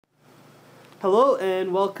Hello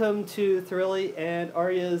and welcome to Thrilly and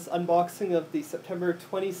Arya's unboxing of the September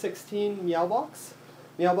 2016 Meowbox.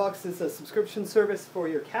 Meowbox is a subscription service for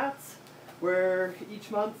your cats where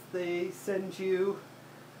each month they send you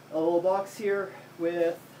a little box here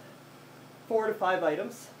with 4 to 5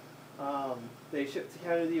 items. They ship to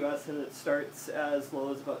Canada and the US and it starts as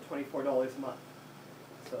low as about $24 a month.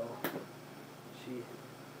 So she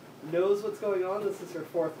knows what's going on. This is her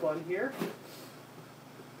 4th one here.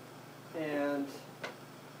 And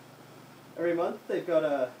every month they've got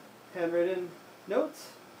a handwritten note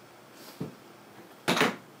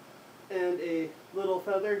and a little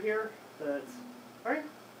feather here that's, alright.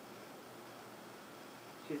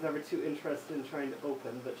 She's never too interested in trying to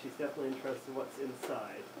open, but she's definitely interested in what's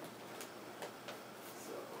inside.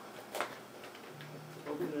 So,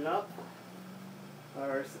 open it up.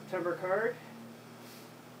 Our September card,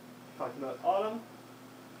 talking about autumn.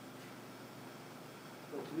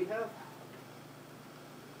 What do we have?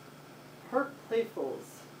 Heart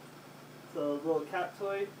Playfuls. It's a little cat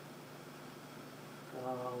toy.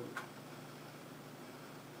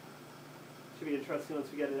 Should be interesting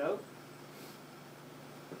once we get it out.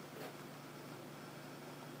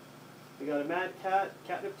 We got a Mad Cat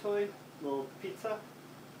catnip toy, little pizza.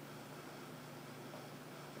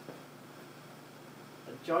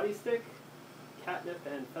 A Johnny Stick, catnip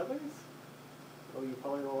and feathers. Oh, you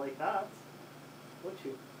probably don't like that, won't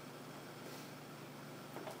you?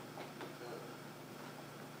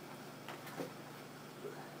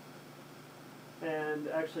 And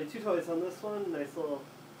actually 2 toys on this one, nice little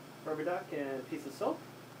rubber duck and a piece of soap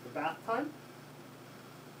for bath time.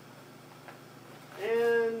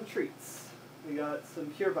 And treats. We got some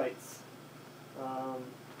Pure Bites.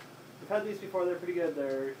 We've had these before, they're pretty good.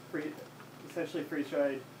 They're essentially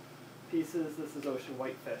freeze-dried pieces. This is ocean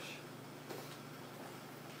whitefish.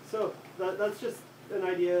 So that's just an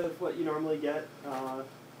idea of what you normally get.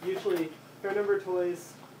 Usually fair number of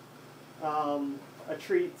toys, a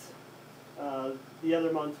treat. The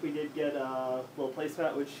other month we did get a little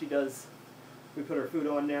placemat, which she does. We put her food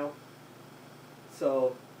on now.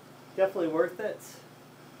 So definitely worth it.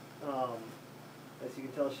 As you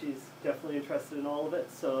can tell, she's definitely interested in all of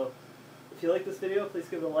it. So if you like this video, please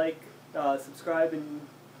give it a like, subscribe, and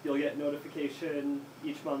you'll get notification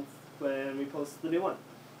each month when we post the new one.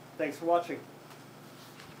 Thanks for watching.